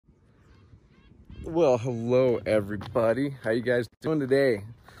Well, hello everybody. How you guys doing today?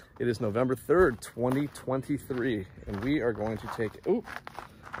 It is November 3rd, 2023, and we are going to take, I'm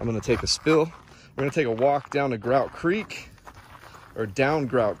going to take a spill. We're going to take a walk down to Grout Creek, or down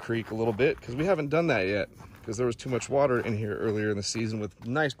Grout Creek a little bit, because we haven't done that yet, because there was too much water in here earlier in the season with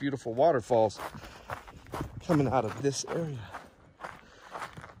nice, beautiful waterfalls coming out of this area.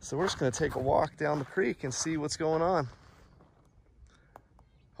 So we're just going to take a walk down the creek and see what's going on.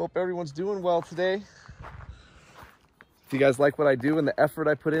 Hope everyone's doing well today. If you guys like what I do and the effort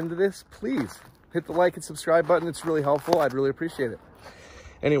I put into this, please hit the like and subscribe button. It's really helpful. I'd really appreciate it.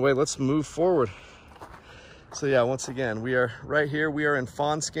 Anyway, let's move forward. So yeah, once again, we are right here. We are in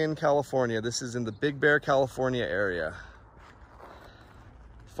Fawnskin, California. This is in the Big Bear, California area.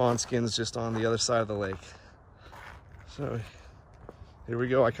 Fawnskin's just on the other side of the lake. So here we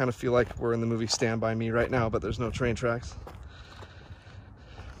go. I kind of feel like we're in the movie Stand By Me right now, but there's no train tracks.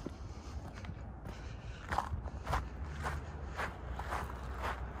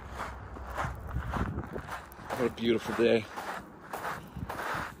 What a beautiful day.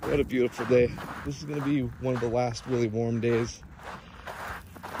 What a beautiful day. This is going to be one of the last really warm days.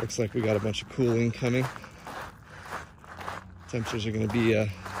 Looks like we got a bunch of cooling coming. Temperatures are going to be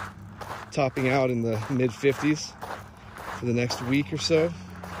topping out in the mid-50s for the next week or so.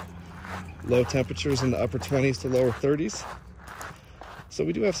 Low temperatures in the upper 20s to lower 30s. So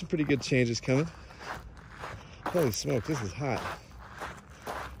we do have some pretty good changes coming. Holy smoke, this is hot.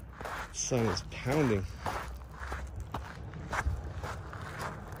 The sun is pounding.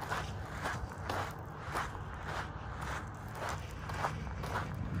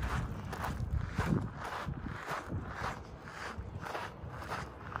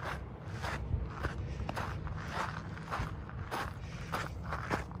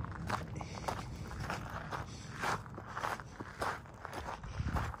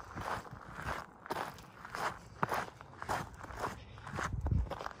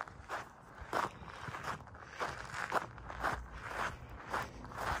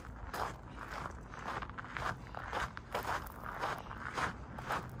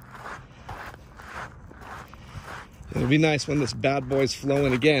 It'll be nice when this bad boy's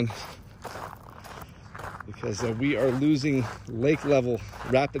flowing again, because we are losing lake level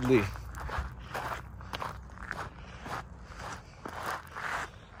rapidly.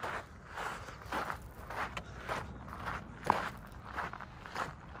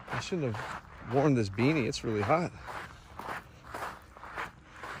 I shouldn't have worn this beanie. It's really hot.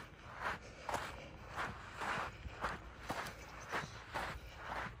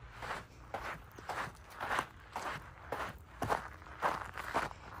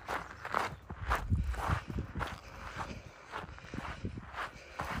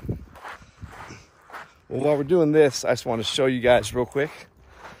 Well, while we're doing this, I just want to show you guys real quick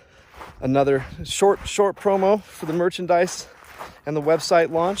another short promo for the merchandise and the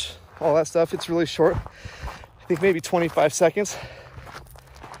website launch, all that stuff. It's really short. I think maybe 25 seconds.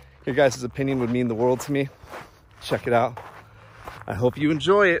 Your guys' opinion would mean the world to me. Check it out. I hope you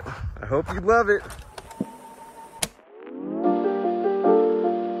enjoy it. I hope you love it.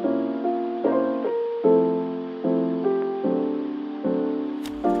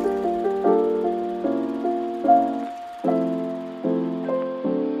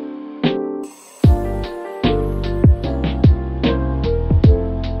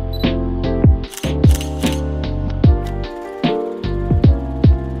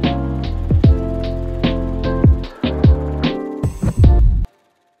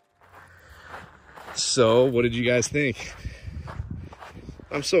 So, what did you guys think?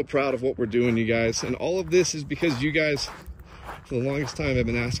 I'm so proud of what we're doing, you guys. And all of this is because you guys, for the longest time, have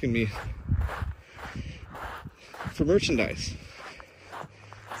been asking me for merchandise.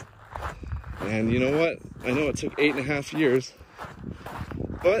 And you know what? I know it took 8.5 years,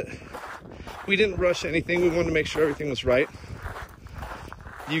 but we didn't rush anything. We wanted to make sure everything was right.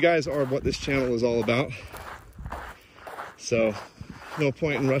 You guys are what this channel is all about. So, no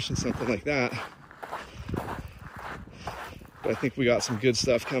point in rushing something like that. But I think we got some good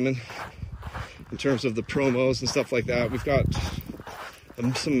stuff coming in terms of the promos and stuff like that. We've got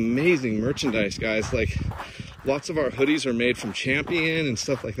some amazing merchandise, guys. Like, lots of our hoodies are made from Champion and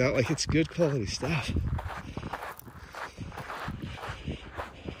stuff like that. Like, it's good quality stuff.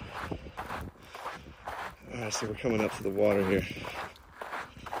 All right, so we're coming up to the water here.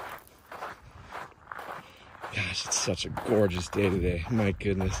 Gosh, it's such a gorgeous day today. My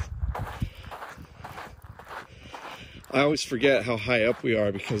goodness. I always forget how high up we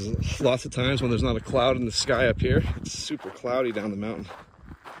are, because lots of times when there's not a cloud in the sky up here, it's super cloudy down the mountain.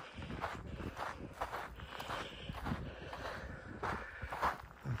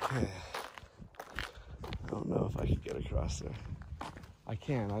 Okay. across there. I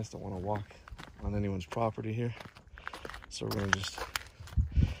can, I just don't want to walk on anyone's property here. So we're gonna just,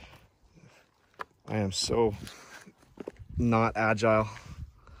 I am so not agile,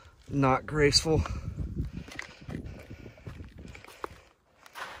 not graceful.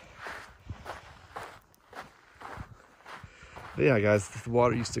 But yeah, guys, the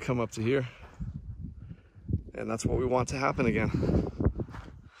water used to come up to here, and that's what we want to happen again.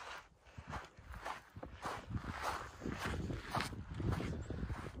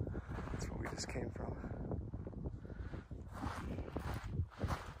 That's where we just came from.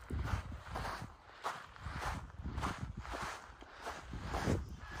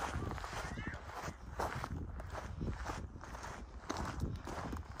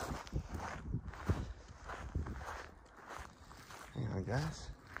 Hang on, guys.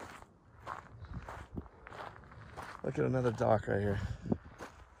 Look at another dock right here.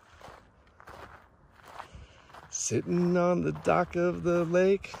 Sitting on the dock of the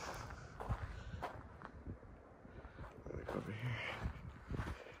lake. Look over here.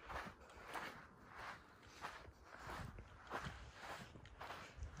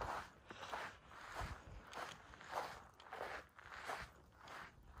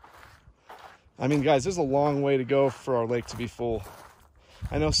 I mean, guys, there's a long way to go for our lake to be full.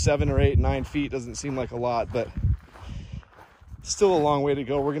 I know 7 or 8, 9 feet doesn't seem like a lot, but still a long way to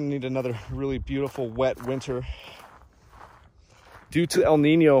go. We're gonna need another really beautiful wet winter. Due to El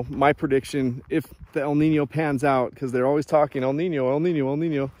Nino, my prediction, if the El Nino pans out, because they're always talking El Nino, El Nino, El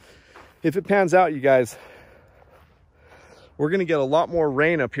Nino. If it pans out, you guys, we're gonna get a lot more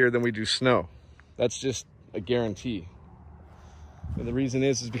rain up here than we do snow. That's just a guarantee. And the reason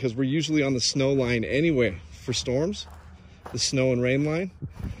is because we're usually on the snow line anyway for storms, the snow and rain line.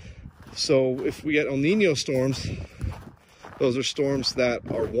 So if we get El Nino storms, those are storms that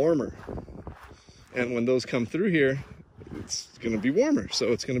are warmer. And when those come through here, it's gonna be warmer. So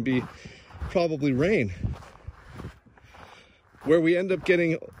it's gonna be probably rain. Where we end up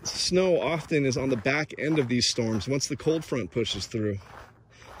getting snow often is on the back end of these storms. Once the cold front pushes through,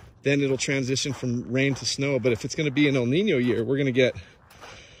 then it'll transition from rain to snow. But if it's gonna be an El Nino year, we're gonna get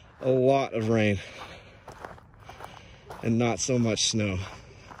a lot of rain and not so much snow,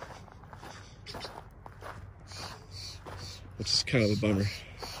 which is kind of a bummer,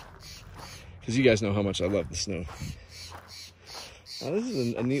 because you guys know how much I love the snow. Now this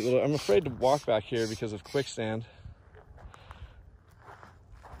is a neat little, I'm afraid to walk back here because of quicksand.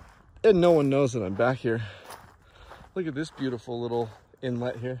 And no one knows that I'm back here. Look at this beautiful little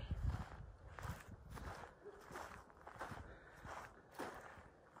inlet here.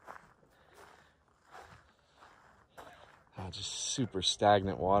 Oh, just super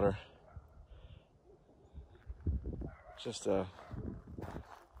stagnant water. Just a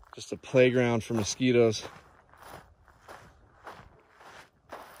playground for mosquitoes.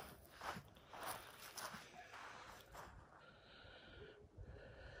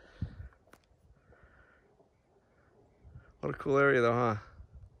 What a cool area though, huh?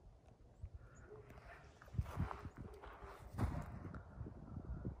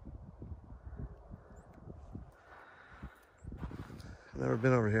 Never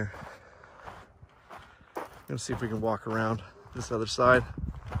been over here. Gonna see if we can walk around this other side.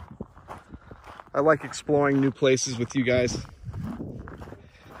 I like exploring new places with you guys,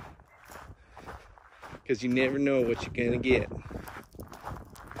 because you never know what you're gonna get.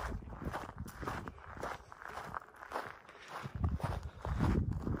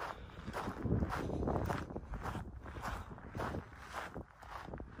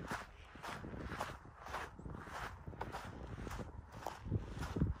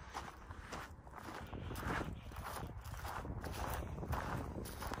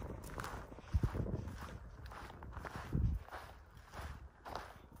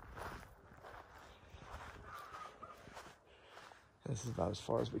 This is about as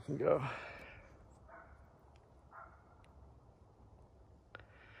far as we can go.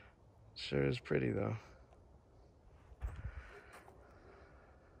 Sure is pretty though.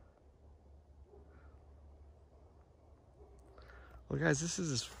 Well guys, this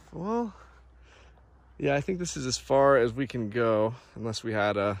is as, well, yeah, I think this is as far as we can go, unless we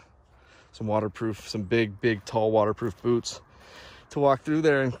had some waterproof, some big, tall waterproof boots to walk through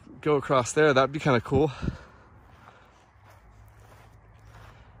there and go across there. That'd be kind of cool.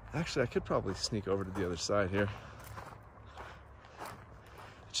 Actually, I could probably sneak over to the other side here.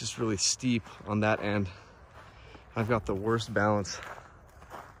 It's just really steep on that end. I've got the worst balance.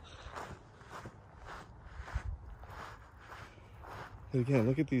 And again,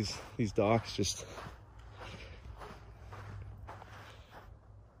 look at these docks, just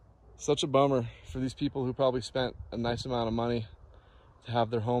such a bummer for these people who probably spent a nice amount of money to have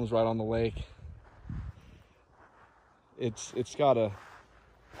their homes right on the lake. It's gotta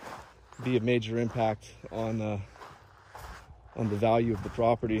be a major impact on the value of the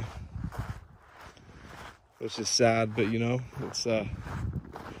property. It's just sad, but you know, it's the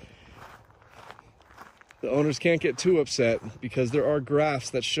owners can't get too upset because there are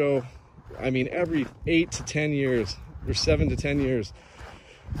graphs that show, I mean, every 8 to 10 years or 7 to 10 years,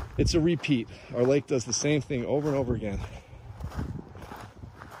 it's a repeat. Our lake does the same thing over and over again.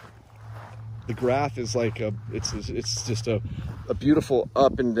 The graph is like it's just a beautiful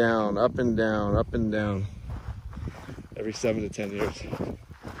up and down, up and down, up and down every 7 to 10 years.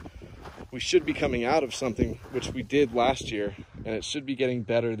 We should be coming out of something which we did last year, and it should be getting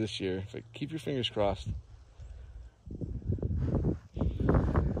better this year. So keep your fingers crossed.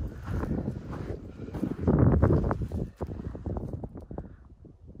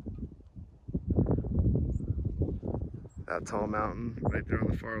 That tall mountain right there on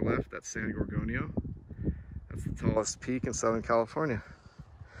the far left, that's San Gorgonio. That's the tallest peak in Southern California.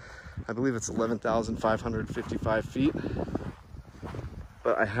 I believe it's 11,555 feet.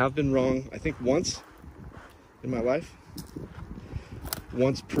 But I have been wrong, I think once in my life.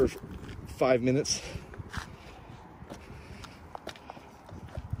 Once per 5 minutes.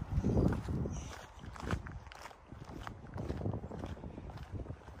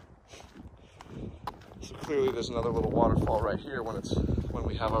 Clearly there's another little waterfall right here when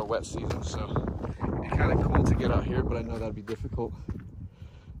we have our wet season, so it'd be kind of cool to get out here, but I know that'd be difficult.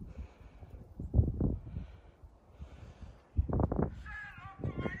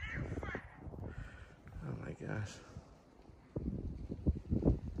 Oh my gosh.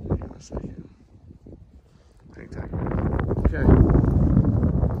 Hang on a second. Okay.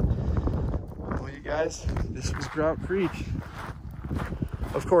 Well, you guys, this was Grout Creek.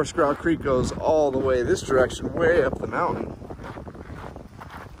 Of course, Grout Creek goes all the way this direction, way up the mountain.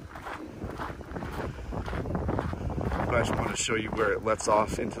 But I just want to show you where it lets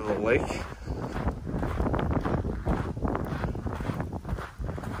off into the lake.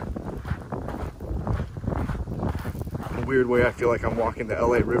 In a weird way, I feel like I'm walking the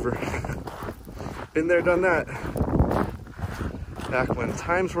LA River. Been there, done that. Back when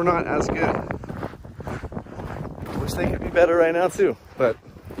times were not as good. Wish they could be better right now too, but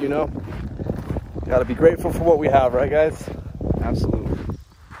you know, gotta be grateful for what we have, right guys? Absolutely.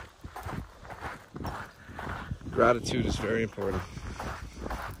 Gratitude is very important.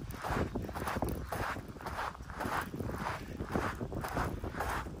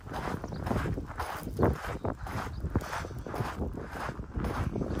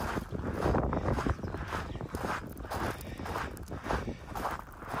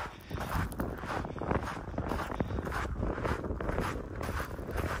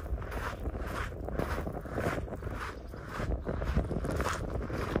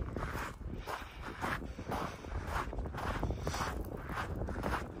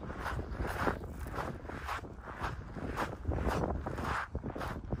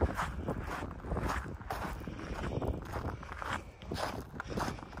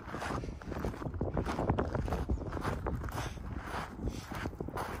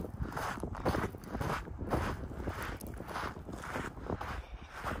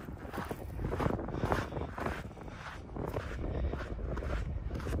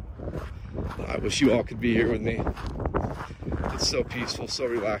 I wish you all could be here with me. It's so peaceful, so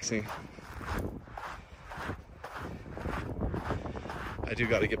relaxing. I do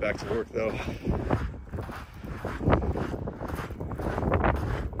got to get back to work though.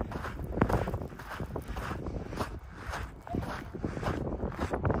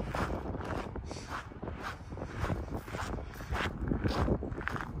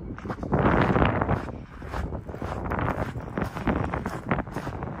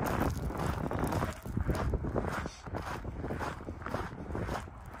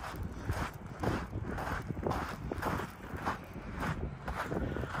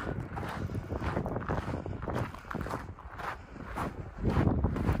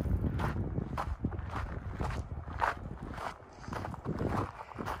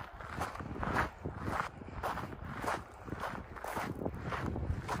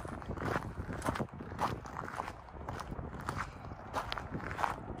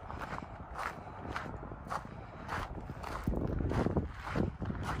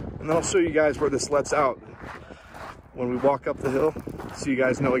 And then I'll show you guys where this lets out when we walk up the hill, so you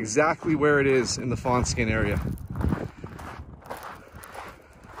guys know exactly where it is in the fawn skin area.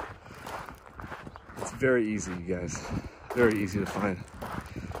 It's very easy, you guys. Very easy to find.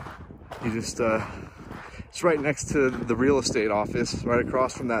 You just, it's It's right next to the real estate office, right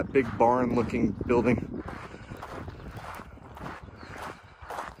across from that big barn looking building.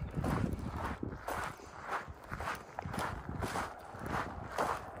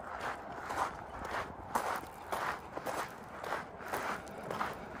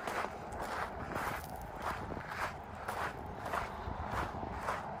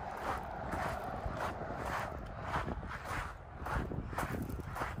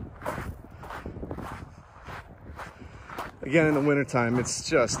 Again, in the wintertime,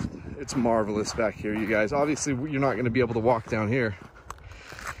 it's marvelous back here, you guys. Obviously, you're not going to be able to walk down here,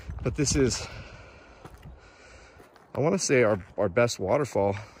 but this is, I want to say, our best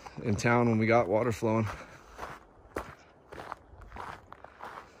waterfall in town when we got water flowing.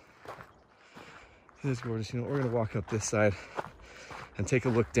 It is gorgeous. You know, we're going to walk up this side and take a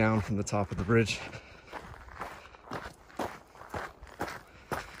look down from the top of the bridge.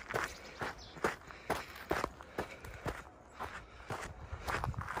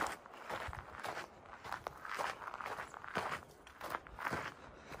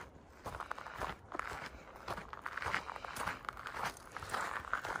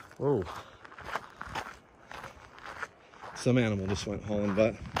 Whoa. Some animal just went hauling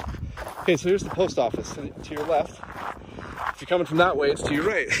butt. Okay, so here's the post office to your left. If you're coming from that way, it's to your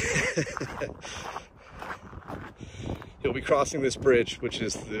right. You'll be crossing this bridge, which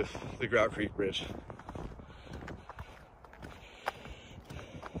is the Grout Creek Bridge.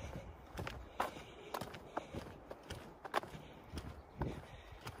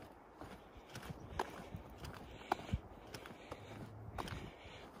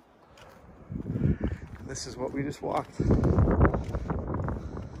 This is what we just walked.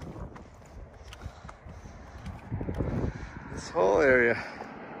 This whole area.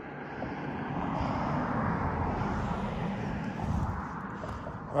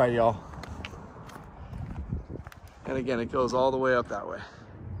 All right, y'all. And again, it goes all the way up that way.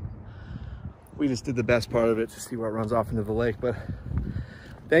 We just did the best part of it to see what runs off into the lake, but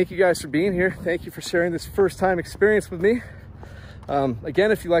thank you guys for being here. Thank you for sharing this first time experience with me.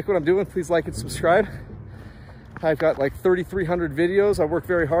 Again, if you like what I'm doing, please like and subscribe. I've got like 3,300 videos. I work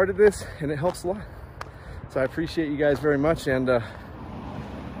very hard at this and it helps a lot. So I appreciate you guys very much. And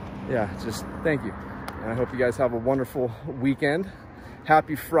yeah, just thank you. And I hope you guys have a wonderful weekend.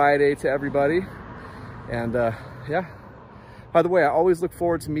 Happy Friday to everybody. And yeah, by the way, I always look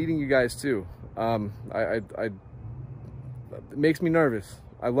forward to meeting you guys too. It makes me nervous.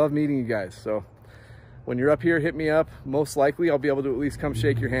 I love meeting you guys. So when you're up here, hit me up. Most likely I'll be able to at least come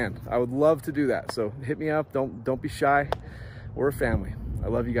shake your hand. I would love to do that. So hit me up. Don't be shy. We're a family. I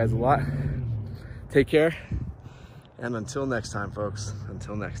love you guys a lot. Take care. And until next time, folks,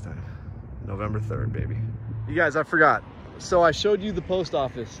 until next time, November 3rd, baby. You guys, I forgot. So I showed you the post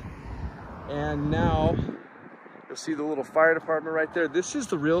office and now you'll see the little fire department right there. This is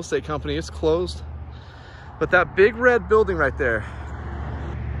the real estate company. It's closed, but that big red building right there,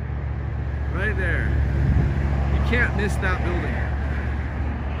 right there, can't miss that building.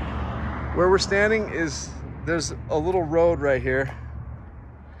 Where we're standing there's a little road right here.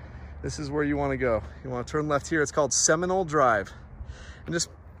 This is where you want to go. You want to turn left here. It's called Seminole Drive. And just,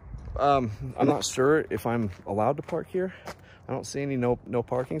 I'm not sure if I'm allowed to park here. I don't see any no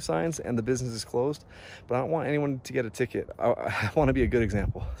parking signs and the business is closed, but I don't want anyone to get a ticket. I want to be a good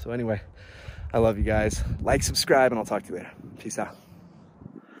example. So anyway, I love you guys. Like, subscribe, and I'll talk to you later. Peace out.